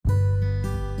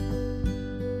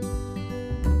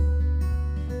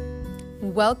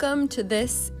Welcome to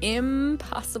this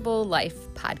Impossible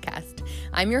Life podcast.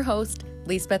 I'm your host,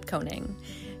 Lisbeth Koning.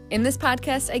 In this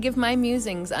podcast, I give my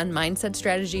musings on mindset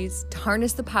strategies to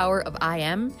harness the power of I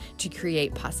am to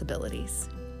create possibilities.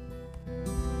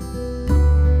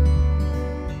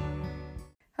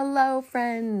 Hello,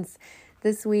 friends.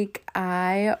 This week,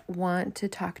 I want to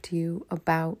talk to you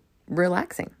about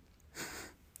relaxing.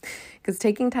 Because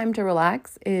taking time to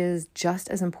relax is just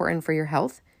as important for your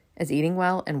health as eating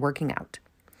well and working out.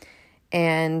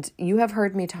 And you have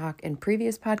heard me talk in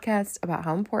previous podcasts about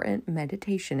how important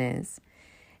meditation is.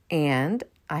 And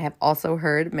I have also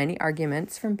heard many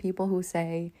arguments from people who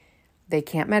say they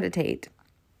can't meditate.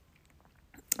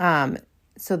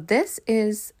 So this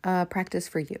is a practice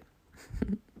for you.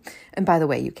 And by the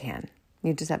way, you can.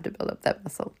 You just have to build up that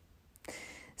muscle.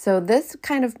 So this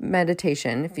kind of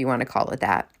meditation, if you want to call it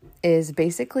that, is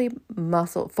basically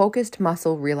focused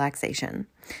muscle relaxation.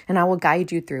 And I will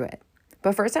guide you through it.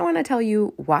 But first, I want to tell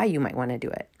you why you might want to do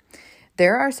it.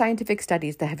 There are scientific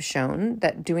studies that have shown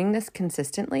that doing this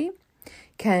consistently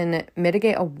can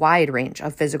mitigate a wide range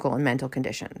of physical and mental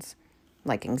conditions,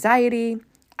 like anxiety,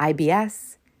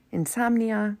 IBS,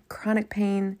 insomnia, chronic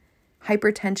pain,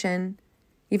 hypertension,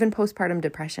 even postpartum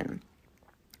depression.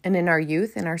 And in our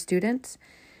youth and our students,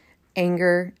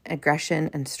 anger,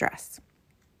 aggression, and stress.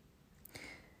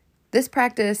 This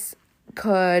practice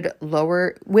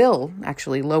will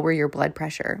actually lower your blood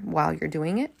pressure while you're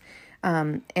doing it,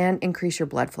 and increase your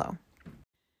blood flow.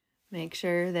 Make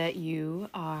sure that you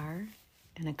are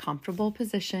in a comfortable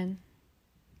position,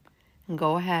 and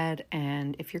go ahead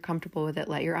and, if you're comfortable with it,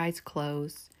 let your eyes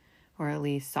close, or at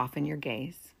least soften your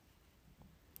gaze.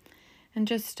 And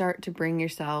just start to bring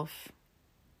yourself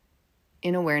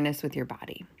in awareness with your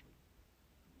body.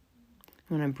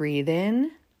 I'm going to breathe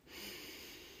in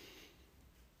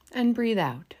and breathe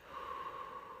out.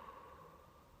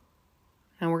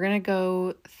 Now we're going to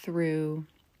go through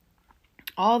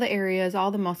all the areas,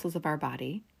 all the muscles of our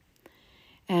body.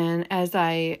 And as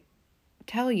I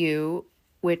tell you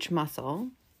which muscle,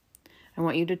 I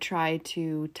want you to try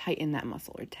to tighten that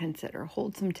muscle or tense it or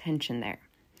hold some tension there.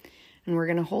 And we're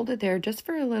going to hold it there just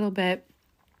for a little bit,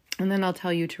 and then I'll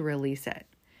tell you to release it.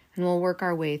 And we'll work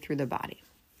our way through the body.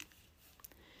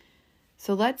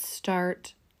 So let's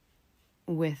start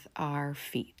with our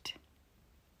feet.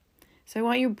 So I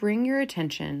want you to bring your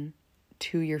attention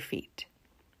to your feet.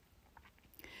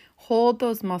 Hold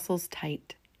those muscles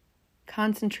tight.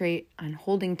 Concentrate on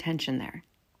holding tension there.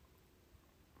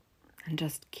 And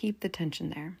just keep the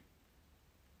tension there.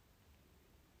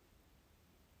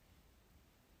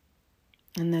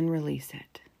 And then release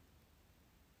it.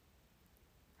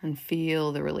 And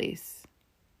feel the release.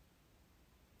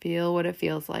 Feel what it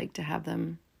feels like to have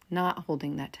them not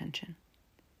holding that tension.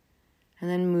 And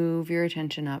then move your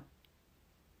attention up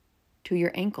to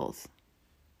your ankles.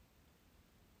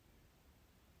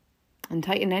 And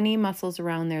tighten any muscles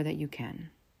around there that you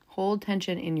can. Hold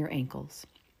tension in your ankles.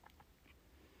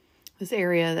 This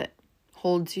area that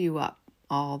holds you up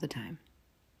all the time.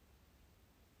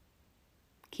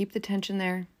 Keep the tension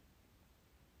there.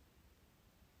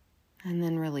 And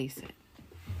then release it.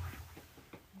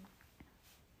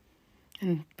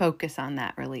 And focus on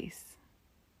that release.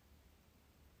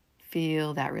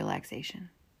 Feel that relaxation.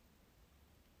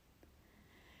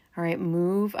 All right,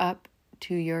 move up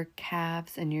to your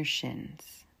calves and your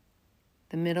shins,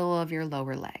 the middle of your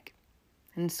lower leg,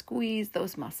 and squeeze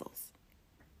those muscles.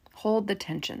 Hold the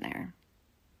tension there.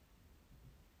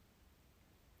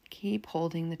 Keep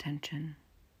holding the tension.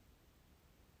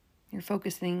 You're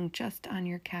focusing just on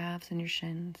your calves and your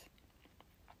shins.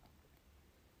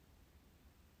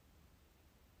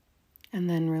 And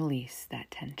then release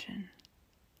that tension.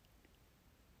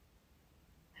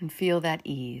 And feel that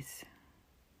ease.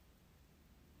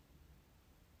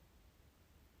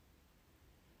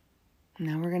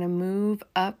 Now we're going to move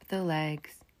up the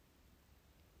legs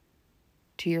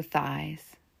to your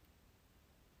thighs.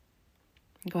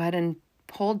 Go ahead and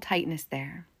hold tightness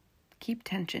there. Keep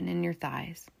tension in your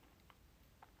thighs.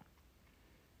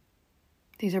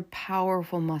 These are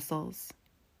powerful muscles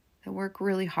that work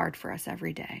really hard for us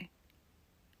every day.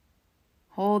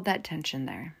 Hold that tension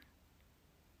there.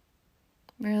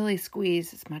 Really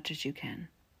squeeze as much as you can.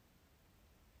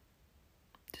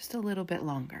 Just a little bit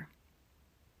longer.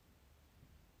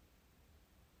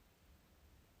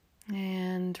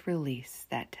 And release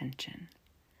that tension.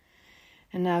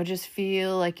 And now just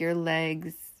feel like your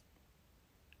legs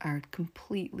are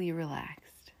completely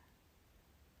relaxed.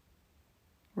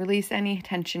 Release any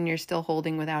tension you're still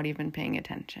holding without even paying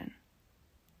attention.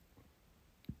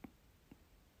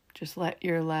 Just let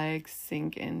your legs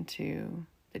sink into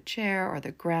the chair or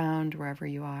the ground, wherever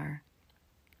you are.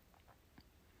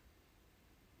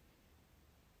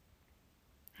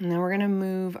 And then we're going to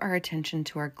move our attention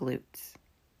to our glutes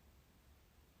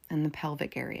and the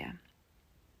pelvic area.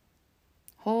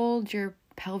 Hold your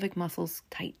pelvic muscles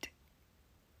tight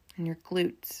and your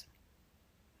glutes.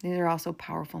 These are also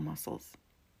powerful muscles.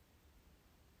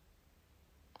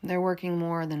 They're working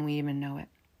more than we even know it.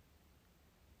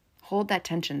 Hold that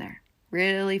tension there.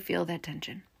 Really feel that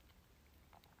tension.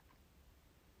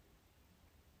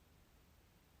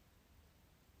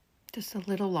 Just a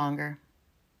little longer.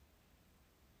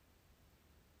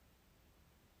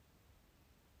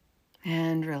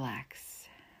 And relax.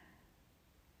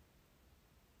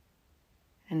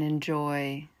 And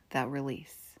enjoy that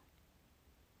release.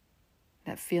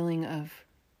 That feeling of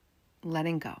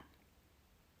letting go.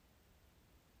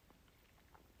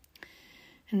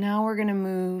 And now we're going to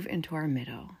move into our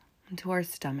middle, into our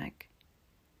stomach.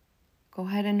 Go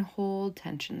ahead and hold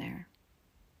tension there.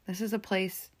 This is a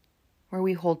place where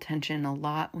we hold tension a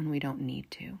lot when we don't need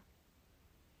to.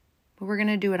 But we're going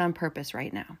to do it on purpose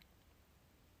right now.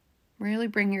 Really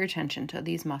bring your attention to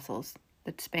these muscles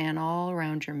that span all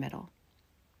around your middle.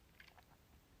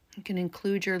 You can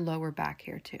include your lower back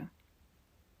here too.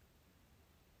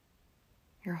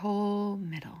 Your whole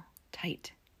middle,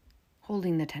 tight,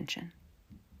 holding the tension.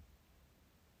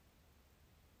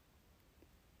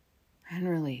 And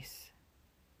release.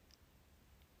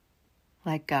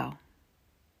 Let go.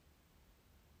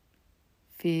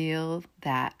 Feel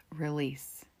that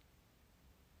release.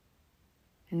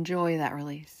 Enjoy that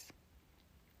release.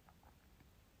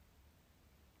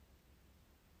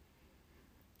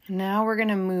 Now we're going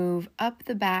to move up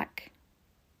the back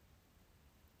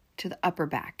to the upper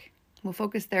back. We'll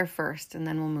focus there first and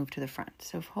then we'll move to the front.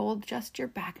 So hold just your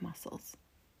back muscles.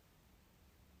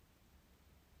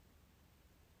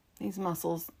 These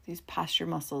muscles, these posture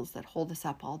muscles that hold us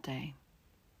up all day.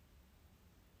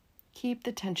 Keep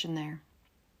the tension there.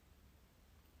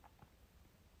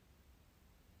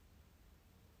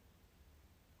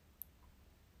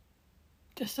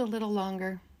 Just a little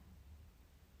longer.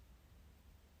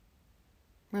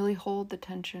 Really hold the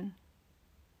tension.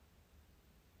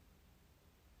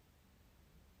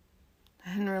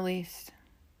 And release.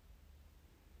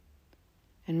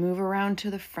 And move around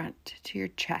to the front, to your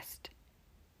chest.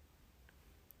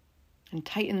 And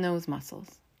tighten those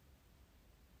muscles.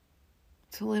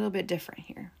 It's a little bit different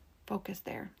here. Focus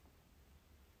there.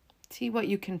 See what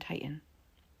you can tighten.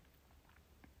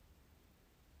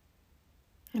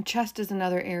 And chest is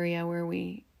another area where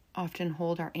we often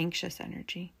hold our anxious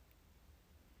energy.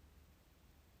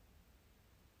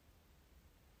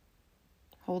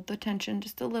 Hold the tension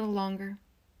just a little longer.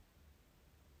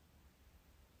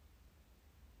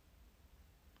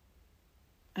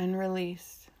 And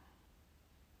release.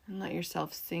 And let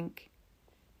yourself sink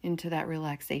into that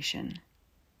relaxation.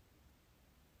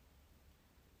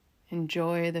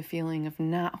 Enjoy the feeling of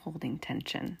not holding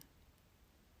tension.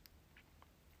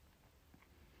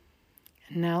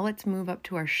 And now let's move up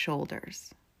to our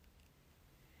shoulders.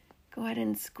 Go ahead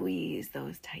and squeeze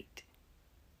those tight.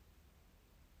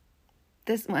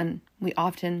 This one, we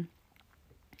often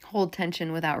hold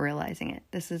tension without realizing it.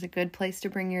 This is a good place to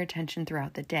bring your attention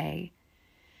throughout the day.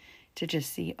 To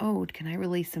just see, oh, can I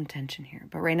release some tension here?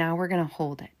 But right now we're going to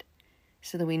hold it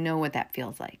so that we know what that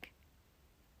feels like.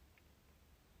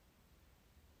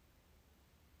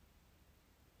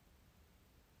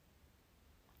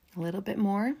 A little bit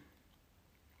more.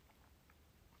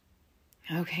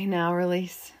 Okay, now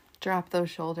release. Drop those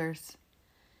shoulders.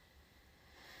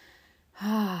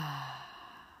 And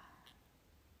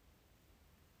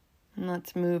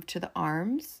let's move to the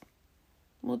arms.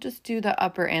 We'll just do the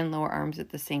upper and lower arms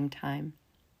at the same time.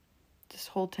 Just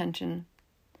hold tension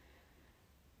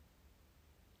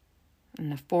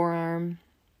in the forearm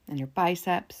and your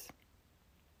biceps.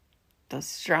 Those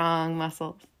strong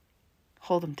muscles.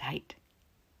 Hold them tight.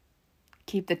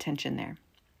 Keep the tension there.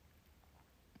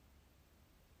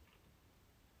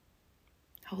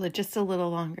 Hold it just a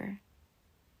little longer.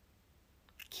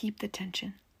 Keep the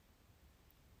tension.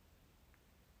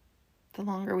 The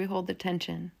longer we hold the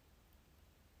tension,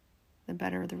 the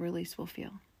better the release will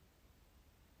feel.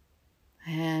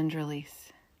 And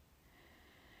release.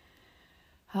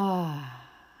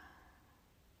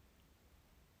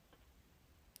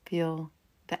 Feel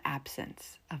the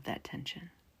absence of that tension.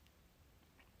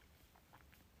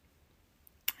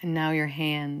 And now your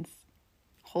hands,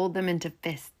 hold them into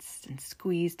fists and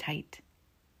squeeze tight.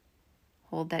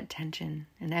 Hold that tension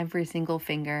in every single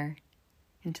finger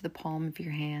into the palm of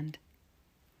your hand.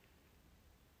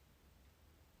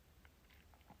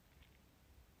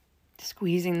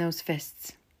 Squeezing those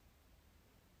fists.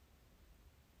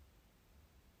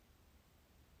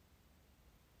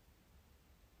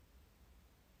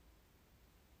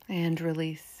 And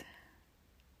release.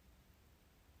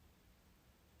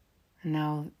 And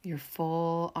now your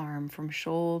full arm from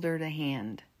shoulder to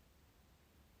hand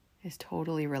is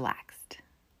totally relaxed.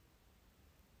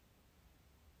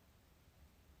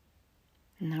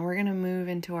 And now we're going to move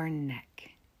into our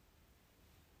neck.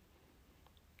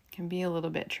 It can be a little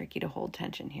bit tricky to hold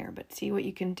tension here, but see what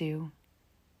you can do.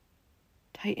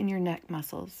 Tighten your neck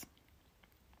muscles.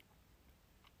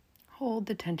 Hold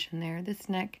the tension there. This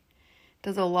neck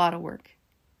does a lot of work.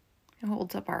 It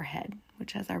holds up our head,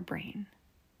 which has our brain.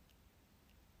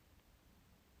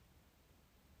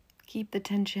 Keep the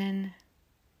tension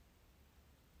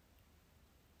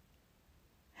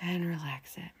and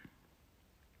relax it.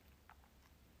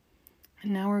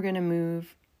 And now we're going to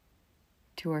move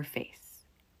to our face.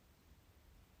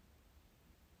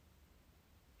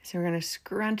 So we're going to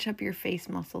scrunch up your face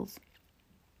muscles.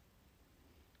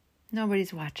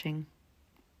 Nobody's watching.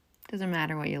 Doesn't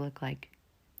matter what you look like.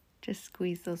 Just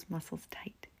squeeze those muscles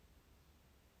tight.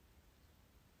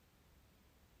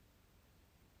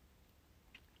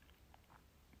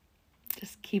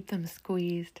 Just keep them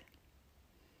squeezed.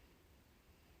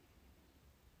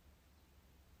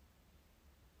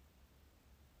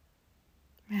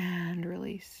 And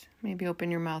release. Maybe open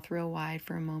your mouth real wide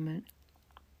for a moment.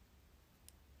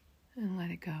 And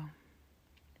let it go.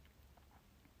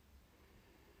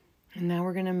 And now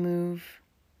we're going to move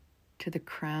to the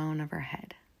crown of our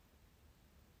head.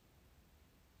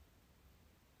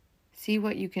 See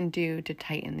what you can do to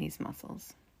tighten these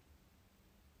muscles.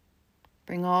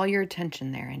 Bring all your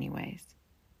attention there anyways.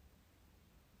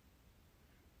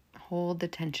 Hold the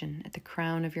tension at the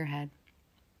crown of your head.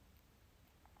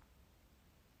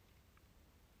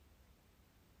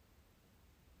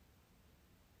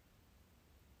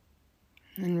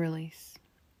 And release.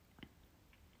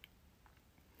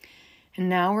 And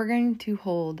now we're going to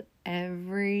hold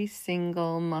every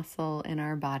single muscle in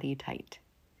our body tight.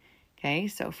 Okay,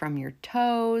 so from your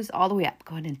toes all the way up,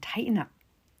 go ahead and tighten up.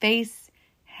 Face,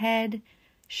 head,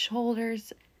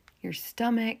 shoulders, your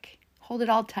stomach, hold it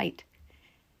all tight.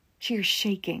 So you're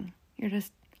shaking. You're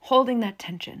just holding that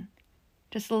tension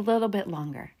just a little bit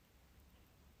longer.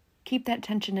 Keep that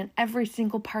tension in every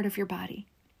single part of your body.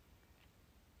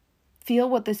 Feel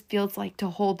what this feels like to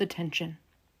hold the tension.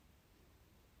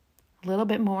 A little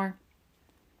bit more.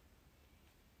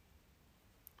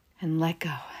 And let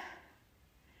go.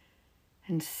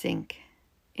 And sink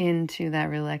into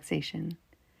that relaxation.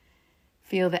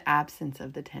 Feel the absence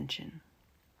of the tension.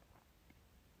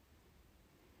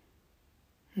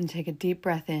 And take a deep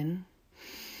breath in.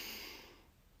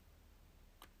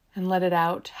 And let it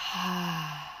out.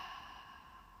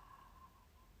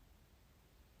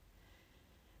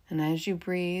 And as you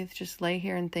breathe, just lay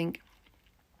here and think,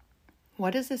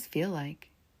 what does this feel like?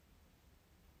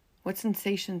 What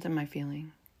sensations am I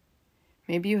feeling?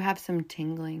 Maybe you have some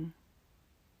tingling.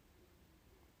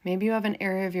 Maybe you have an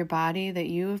area of your body that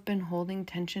you have been holding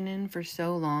tension in for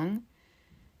so long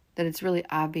that it's really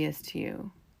obvious to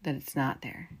you that it's not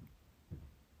there.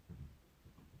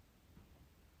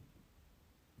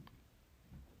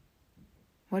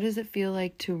 What does it feel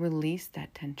like to release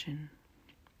that tension?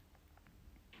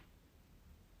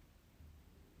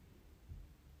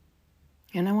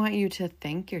 And I want you to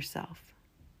thank yourself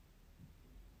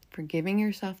for giving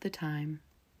yourself the time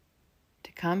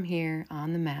to come here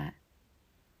on the mat,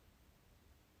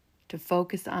 to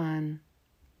focus on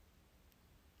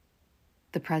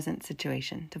the present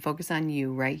situation, to focus on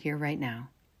you right here, right now,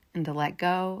 and to let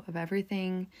go of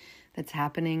everything that's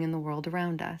happening in the world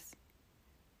around us.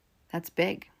 That's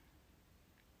big.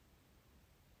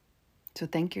 So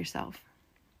thank yourself.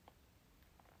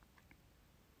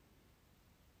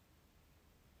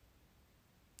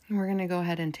 And we're going to go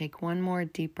ahead and take one more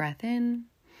deep breath in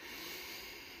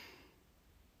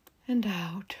and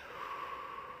out.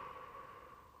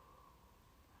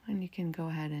 And you can go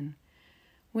ahead and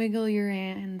wiggle your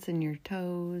hands and your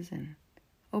toes and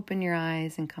open your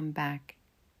eyes and come back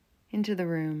into the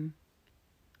room,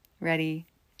 ready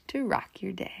to rock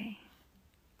your day.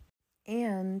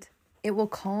 And it will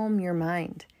calm your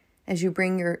mind as you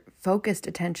bring your focused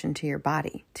attention to your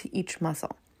body, to each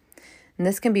muscle. And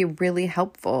this can be really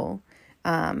helpful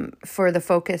for the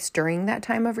focus during that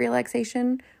time of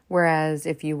relaxation. Whereas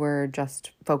if you were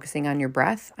just focusing on your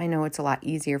breath, I know it's a lot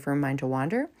easier for a mind to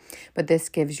wander, but this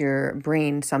gives your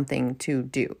brain something to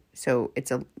do. So it's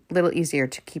a little easier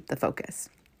to keep the focus.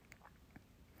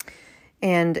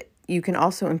 And you can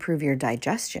also improve your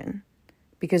digestion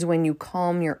because when you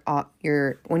calm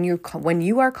when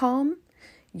you are calm,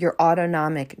 Your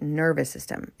autonomic nervous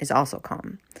system is also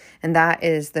calm. And that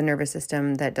is the nervous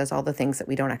system that does all the things that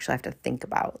we don't actually have to think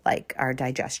about, like our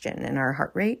digestion and our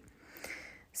heart rate.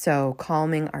 So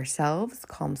calming ourselves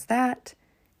calms that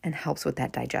and helps with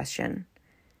that digestion.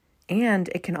 And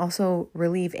it can also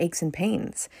relieve aches and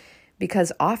pains,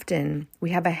 because often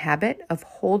we have a habit of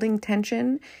holding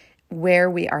tension where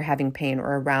we are having pain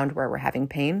or around where we're having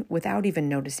pain without even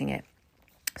noticing it.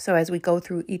 So as we go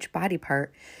through each body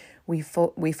part, we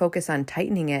focus on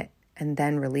tightening it and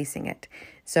then releasing it.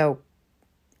 So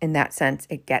in that sense,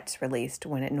 it gets released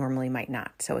when it normally might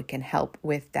not. So it can help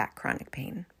with that chronic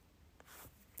pain.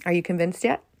 Are you convinced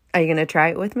yet? Are you going to try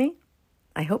it with me?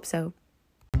 I hope so.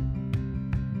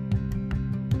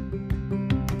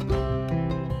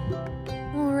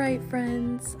 All right,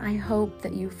 friends. I hope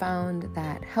that you found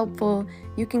that helpful.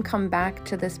 You can come back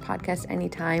to this podcast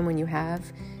anytime when you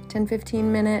have 10-15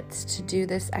 minutes to do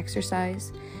this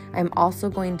exercise. I'm also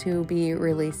going to be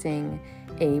releasing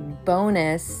a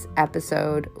bonus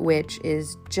episode, which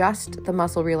is just the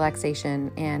muscle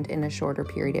relaxation and in a shorter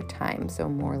period of time. So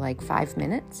more like 5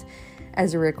 minutes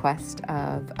as a request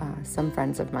of some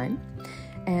friends of mine.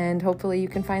 And hopefully you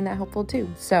can find that helpful too.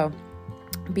 So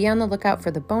be on the lookout for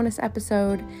the bonus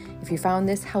episode. If you found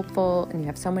this helpful and you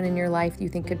have someone in your life you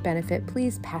think could benefit,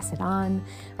 please pass it on.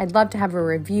 I'd love to have a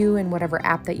review in whatever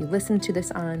app that you listen to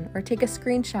this on, or take a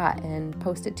screenshot and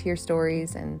post it to your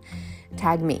stories and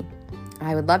tag me.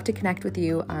 I would love to connect with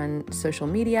you on social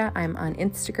media. I'm on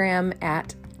Instagram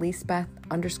at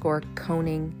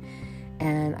Lisbeth_Koning,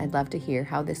 and I'd love to hear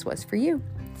how this was for you.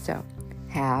 So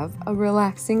have a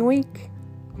relaxing week.